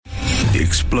The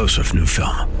explosive new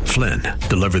film, Flynn,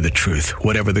 deliver the truth,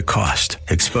 whatever the cost,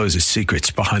 exposes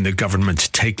secrets behind the government's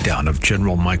takedown of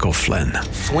General Michael Flynn.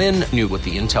 Flynn knew what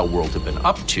the intel world had been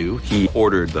up to. He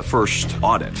ordered the first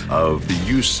audit of the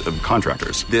use of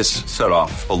contractors. This set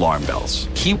off alarm bells.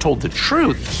 He told the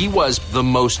truth. He was the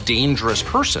most dangerous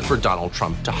person for Donald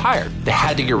Trump to hire. They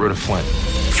had to get rid of Flynn.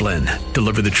 Flynn,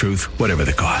 deliver the truth, whatever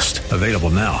the cost. Available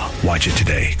now. Watch it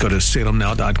today. Go to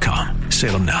salemnow.com.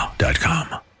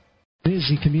 salemnow.com.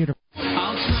 Busy commuter.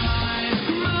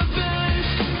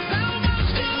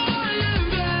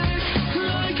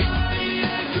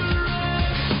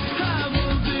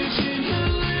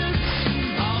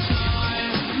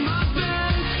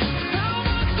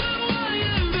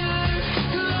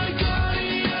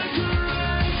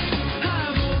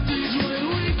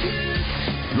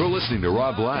 You're listening to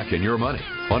Rob Black and Your Money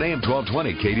on AM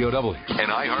 1220 KDOW, an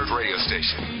iHeart radio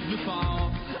station.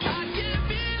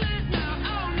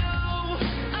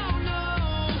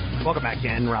 Welcome back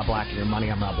in, Rob Black and Your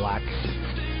Money. I'm Rob Black.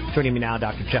 Joining me now,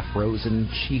 Dr. Jeff Rosen,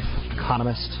 Chief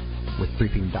Economist with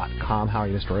Briefing.com. How are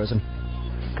you, Mr. Rosen?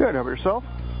 Good. How about yourself?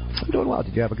 I'm doing well.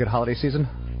 Did you have a good holiday season?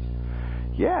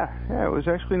 Yeah, it was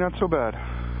actually not so bad.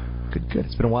 Good.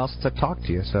 It's been a while since I've talked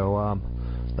to you, so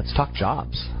let's talk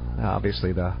jobs.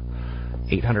 Obviously, the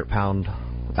 800-pound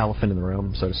elephant in the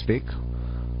room, so to speak.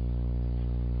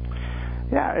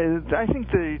 Yeah, I think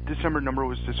the December number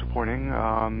was disappointing.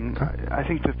 I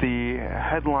think that the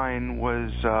headline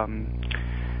was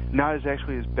not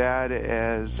actually as bad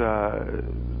as the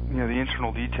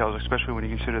internal details, especially when you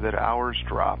consider that hours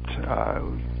dropped.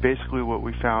 Basically, what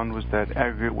we found was that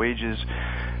aggregate wages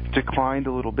declined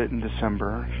a little bit in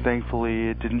December. Thankfully,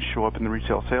 it didn't show up in the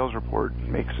retail sales report. It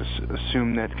makes us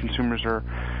assume that consumers are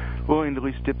willing to at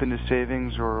least dip into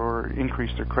savings or increase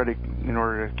their credit in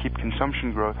order to keep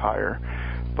consumption growth higher.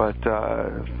 But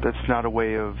that's not a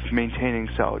way of maintaining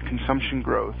solid consumption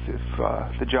growth if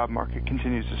the job market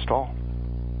continues to stall.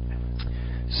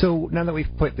 So now that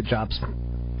we've put the jobs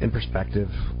in perspective,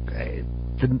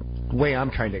 the way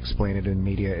I'm trying to explain it in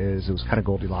media is it was kind of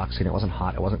Goldilocks, and it wasn't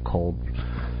hot, it wasn't cold.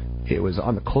 It was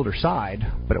on the colder side,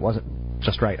 but it wasn't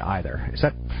just right either. Is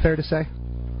that fair to say?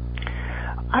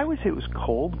 I would say it was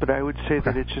cold, but I would say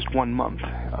that it's just 1 month.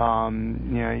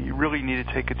 You really need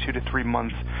to take a 2 to 3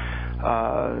 month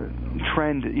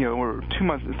trend, or 2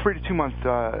 months, 3 to 2 month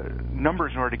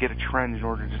numbers in order to get a trend in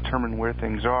order to determine where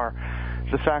things are.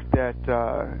 The fact that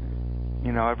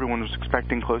everyone was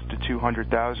expecting close to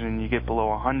 200,000, and you get below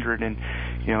 100, and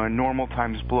in normal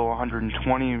times below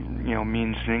 120,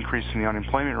 means an increase in the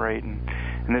unemployment rate. And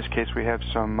in this case, we have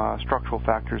some structural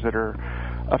factors that are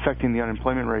affecting the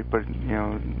unemployment rate, but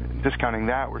discounting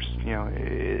that,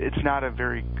 it's not a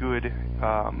very good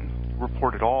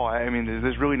report at all. I mean,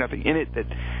 there's really nothing in it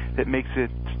that makes it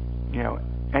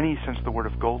any sense of the word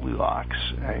of Goldilocks.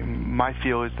 My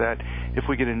feel is that if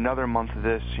we get another month of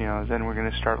this, then we're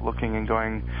going to start looking and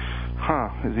going,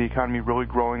 is the economy really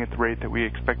growing at the rate that we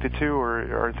expect it to,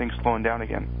 or are things slowing down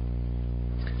again?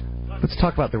 Let's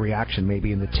talk about the reaction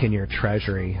maybe in the 10-year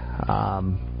Treasury.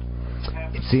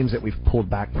 It seems that we've pulled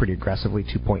back pretty aggressively,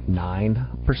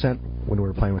 2.9% when we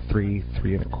were playing with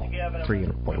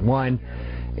 3.1.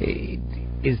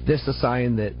 Is this a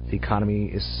sign that the economy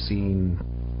is seeing,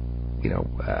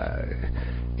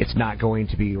 it's not going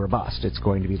to be robust, it's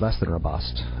going to be less than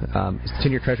robust? Is the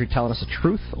 10-year Treasury telling us the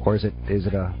truth, or is it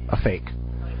a fake?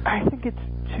 I think it's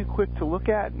too quick to look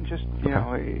at, and just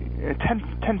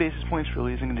 10 basis points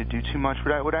really isn't going to do too much.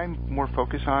 What I'm more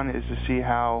focused on is to see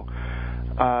how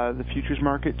the futures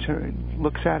market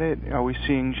looks at it. Are we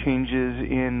seeing changes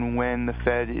in when the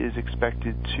Fed is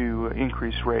expected to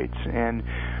increase rates? And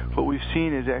what we've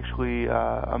seen is actually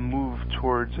a move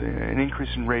towards an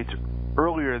increase in rates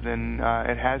earlier than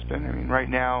it has been. I mean, right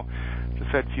now, the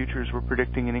Fed futures were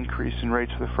predicting an increase in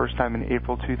rates for the first time in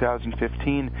April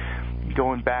 2015.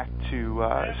 Going back to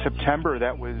September,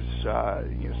 that was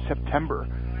September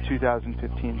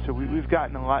 2015. So we've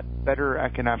gotten a lot better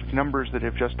economic numbers that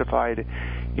have justified,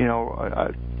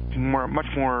 a much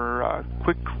more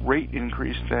quick rate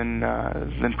increase than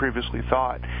previously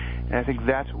thought. And I think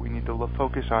that's what we need to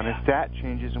focus on. If that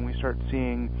changes and we start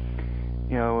seeing,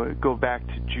 go back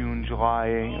to June, July,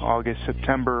 August,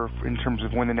 September in terms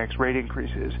of when the next rate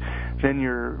increase is, then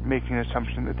you're making an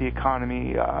assumption that the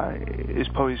economy is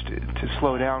poised to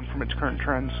slow down from its current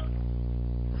trends.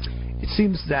 It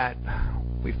seems that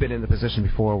we've been in the position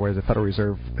before where the Federal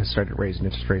Reserve has started raising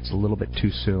interest rates a little bit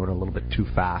too soon, a little bit too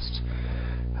fast.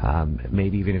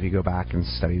 Maybe even if you go back and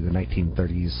study the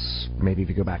 1930s, maybe if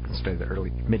you go back and study the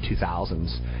early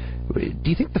mid-2000s, do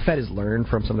you think the Fed has learned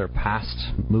from some of their past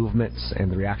movements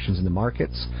and the reactions in the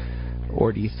markets?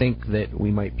 Or do you think that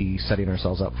we might be setting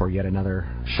ourselves up for yet another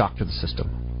shock to the system?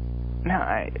 No,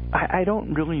 I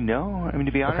don't really know. I mean,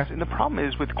 to be honest, Okay. and the problem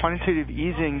is with quantitative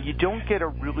easing, you don't get a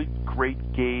really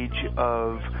great gauge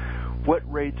of what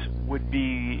rates would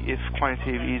be if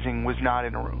quantitative easing was not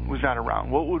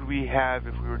around. What would we have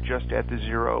if we were just at the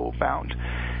zero bound?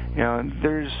 You know,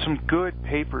 there's some good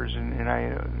papers, and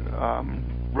I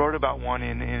wrote about one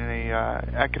in a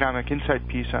economic insight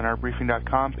piece on our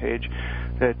briefing.com page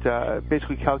that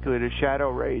basically calculated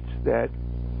shadow rates, that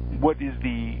what is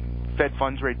the Fed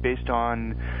funds rate based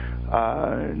on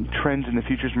trends in the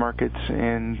futures markets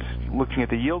and looking at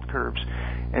the yield curves,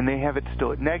 and they have it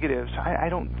still at negatives. I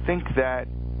don't think that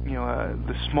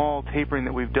the small tapering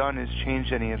that we've done has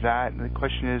changed any of that. And the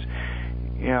question is,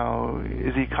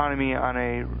 is the economy on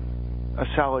a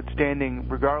solid standing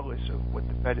regardless of what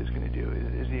the Fed is going to do?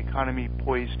 Is the economy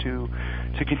poised to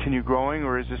continue growing,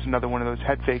 or is this another one of those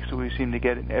head fakes that we seem to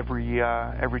get every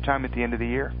time at the end of the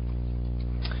year?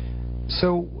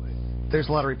 So there's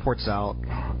a lot of reports out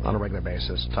on a regular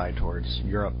basis tied towards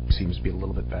Europe seems to be a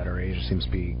little bit better. Asia seems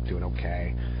to be doing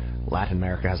okay. Latin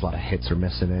America has a lot of hits or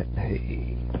miss in it.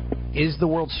 Is the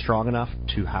world strong enough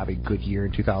to have a good year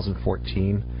in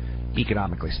 2014,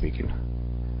 economically speaking?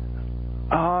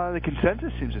 The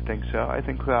consensus seems to think so. I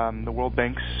think the World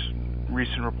Bank's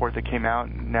recent report that came out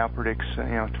now predicts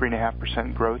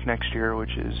 3.5% growth next year,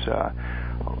 which is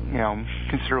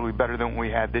considerably better than what we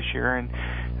had this year, and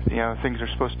things are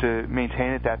supposed to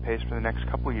maintain at that pace for the next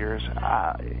couple of years.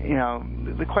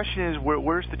 The question is,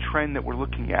 where's the trend that we're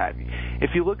looking at?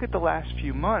 If you look at the last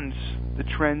few months, the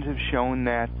trends have shown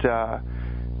that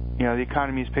the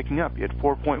economy is picking up. You had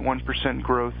 4.1%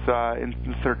 growth in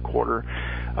the third quarter.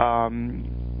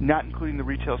 Not including the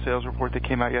retail sales report that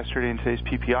came out yesterday and today's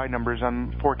PPI numbers,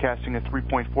 I'm forecasting a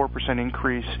 3.4%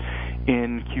 increase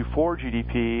in Q4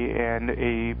 GDP and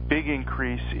a big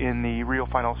increase in the real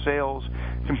final sales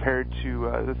compared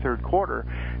to the third quarter.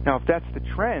 Now, if that's the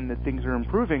trend, that things are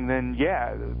improving, then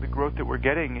yeah, the growth that we're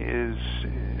getting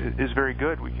is very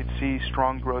good. We could see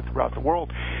strong growth throughout the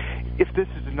world. If this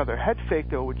is another head fake,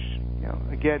 though, which,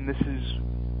 again, this is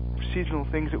seasonal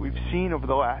things that we've seen over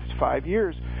the last 5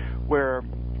 years, where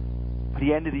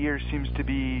the end of the year seems to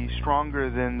be stronger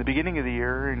than the beginning of the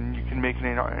year, and you can make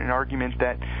an argument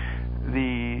that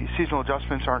the seasonal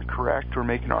adjustments aren't correct, or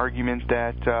make an argument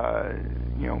that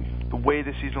the way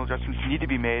the seasonal adjustments need to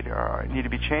be made need to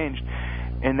be changed,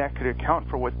 and that could account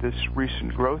for what this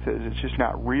recent growth is. It's just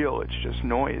not real. It's just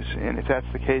noise. And if that's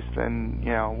the case, then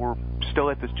we're still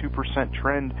at this 2%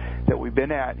 trend that we've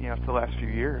been at for the last few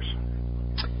years.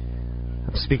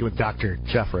 I'm speaking with Dr.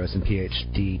 Jeff Rosen,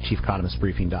 Ph.D.,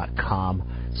 ChiefEconomistBriefing.com.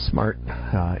 Smart,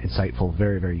 insightful,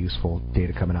 very, very useful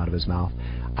data coming out of his mouth.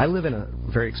 I live in a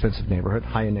very expensive neighborhood,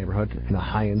 high-end neighborhood, in a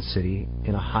high-end city,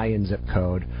 in a high-end zip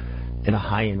code, in a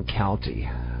high-end county.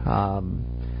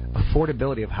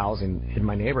 Affordability of housing in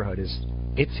my neighborhood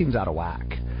seems out of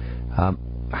whack.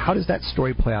 How does that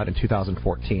story play out in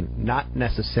 2014? Not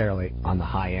necessarily on the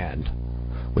high end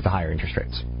with the higher interest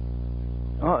rates.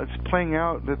 Well, it's playing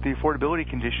out that the affordability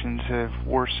conditions have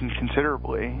worsened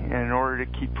considerably, and in order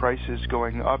to keep prices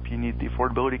going up, you need the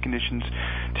affordability conditions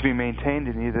to be maintained,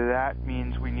 and either that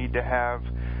means we need to have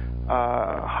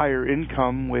higher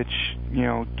income, which,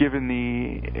 given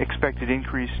the expected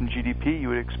increase in GDP, you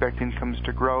would expect incomes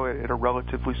to grow at a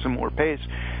relatively similar pace,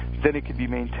 then it could be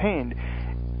maintained.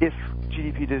 If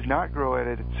GDP does not grow at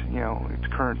its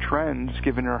current trends,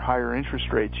 given our higher interest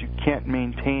rates, you can't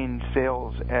maintain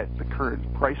sales at the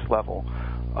current price level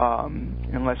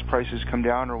unless prices come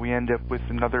down, or we end up with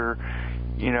another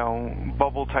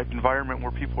bubble type environment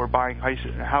where people are buying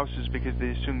houses because they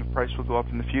assume the price will go up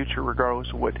in the future regardless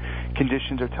of what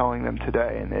conditions are telling them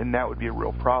today, and that would be a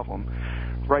real problem.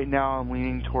 Right now I'm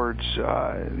leaning towards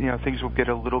things will get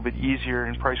a little bit easier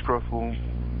and price growth will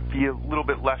be a little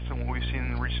bit less than what we've seen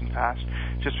in the recent past,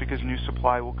 just because new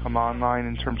supply will come online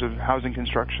in terms of housing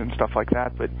construction and stuff like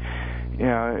that. But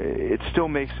it still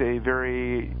makes a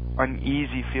very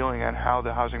uneasy feeling on how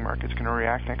the housing market's going to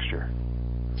react next year.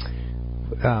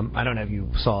 I don't know if you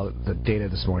saw the data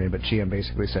this morning, but GM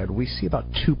basically said we see about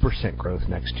 2% growth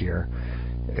next year.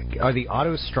 Are the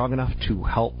autos strong enough to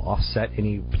help offset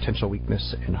any potential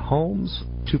weakness in homes?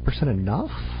 2%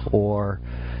 enough, or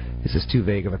is this too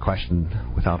vague of a question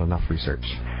without enough research?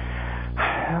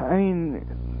 I mean,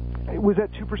 was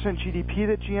that 2% GDP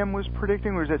that GM was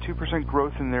predicting, or is that 2%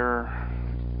 growth in their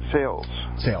sales?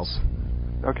 Sales.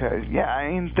 Okay, yeah, I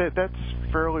mean, that's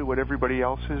fairly what everybody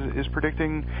else is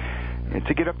predicting. And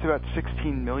to get up to about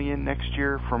 16 million next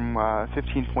year from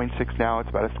 15.6 now, it's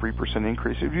about a 3%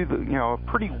 increase. It would be, a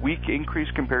pretty weak increase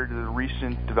compared to the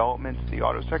recent developments in the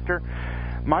auto sector.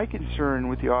 My concern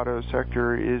with the auto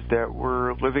sector is that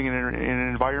we're living in an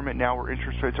environment now where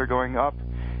interest rates are going up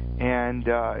and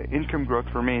income growth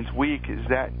remains weak. Does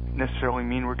that necessarily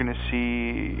mean we're going to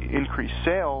see increased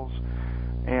sales?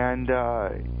 And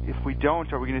if we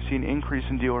don't, are we going to see an increase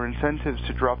in dealer incentives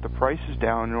to drop the prices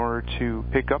down in order to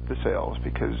pick up the sales,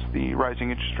 because the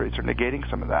rising interest rates are negating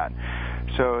some of that?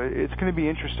 So it's going to be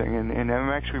interesting, and I'm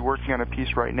actually working on a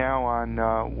piece right now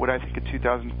on what I think of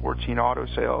 2014 auto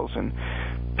sales and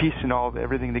piecing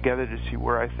everything together to see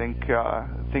where I think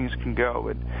things can go.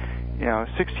 And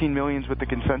 16 million is what the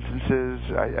consensus is.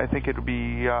 I think it'll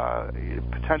be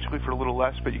potentially for a little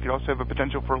less, but you could also have a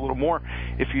potential for a little more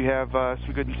if you have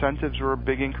some good incentives or a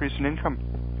big increase in income.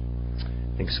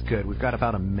 Thanks. Good. We've got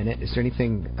about a minute. Is there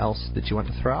anything else that you want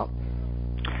to throw out?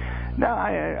 No,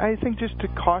 I think just to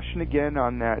caution again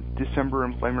on that December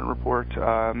employment report.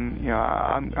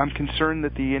 I'm concerned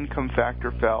that the income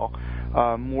factor fell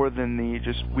more than the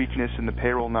just weakness in the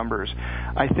payroll numbers.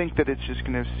 I think that it's just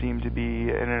going to seem to be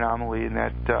an anomaly, and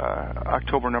that that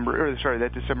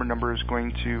December number is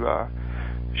going to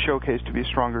showcase to be a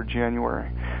stronger January.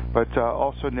 But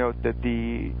also note that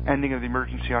the ending of the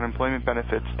emergency unemployment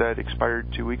benefits that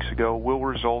expired 2 weeks ago will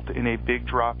result in a big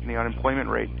drop in the unemployment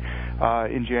rate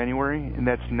in January, and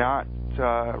that's not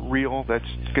real. That's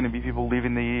going to be people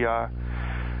leaving the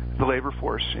labor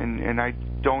force, and I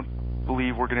don't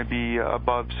believe we're going to be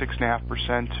above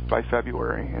 6.5% by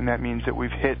February, and that means that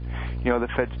we've hit, the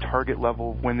Fed's target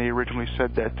level when they originally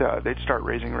said that they'd start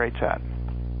raising rates at.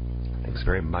 Thanks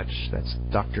very much. That's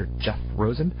Dr. Jeff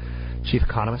Rosen, Chief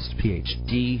Economist,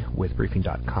 Ph.D. with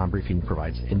Briefing.com. Briefing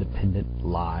provides independent,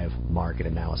 live market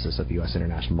analysis of the U.S.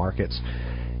 international markets.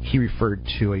 He referred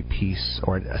to a piece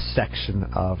or a section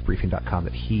of Briefing.com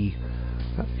that he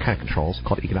kind of controls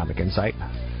called Economic Insight.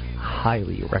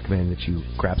 Highly recommend that you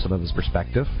grab some of his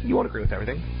perspective. You won't agree with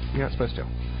everything. You're not supposed to.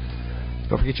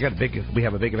 Don't forget, we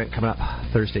have a big event coming up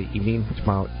Thursday evening,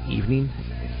 tomorrow evening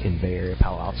in Bay Area,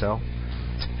 Palo Alto,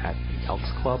 at the Elks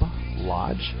Club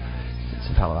Lodge. It's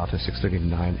in Palo Alto, 6:30 to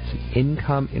 9. It's an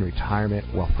income in retirement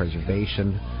wealth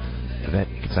preservation event.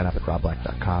 You can sign up at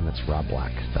robblack.com. That's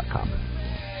robblack.com.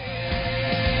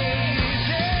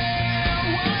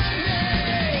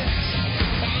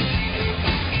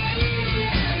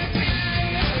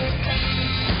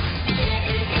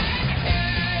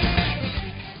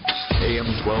 AM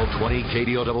 1220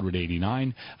 KDOW.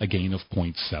 189, a gain of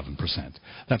 0.7%.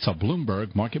 That's a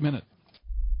Bloomberg Market Minute.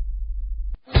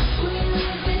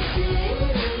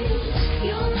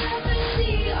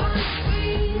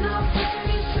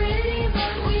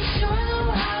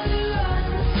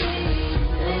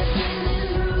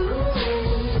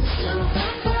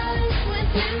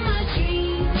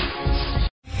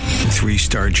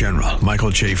 Three-star General Michael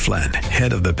J. Flynn,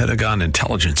 head of the Pentagon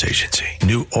Intelligence Agency,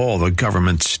 knew all the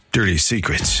government's dirty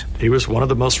secrets. He was one of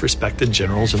the most respected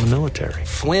generals in the military.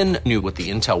 Flynn knew what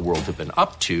the intel world had been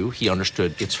up to. He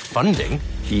understood its funding.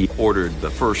 He ordered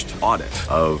the first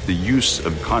audit of the use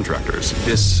of contractors.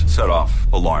 This set off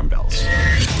alarm bells.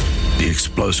 The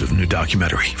explosive new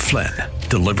documentary, Flynn,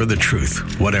 Deliver the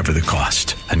Truth, Whatever the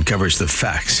Cost, uncovers the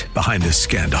facts behind this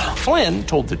scandal. Flynn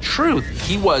told the truth.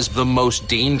 He was the most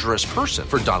dangerous person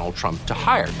for Donald Trump to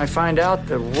hire. I find out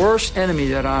the worst enemy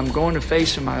that I'm going to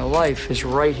face in my life is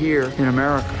right here in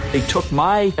America. They took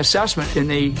my assessment and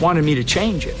they wanted me to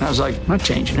change it. And I was like, I'm not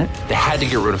changing it. They had to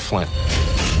get rid of Flynn.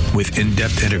 With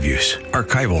in-depth interviews,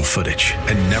 archival footage,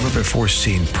 and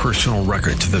never-before-seen personal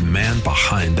records of the man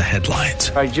behind the headlines.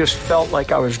 I just felt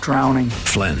like I was drowning.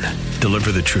 Flynn,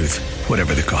 Deliver the Truth,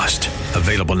 Whatever the Cost.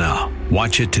 Available now.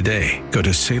 Watch it today. Go to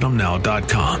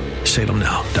salemnow.com.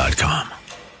 salemnow.com.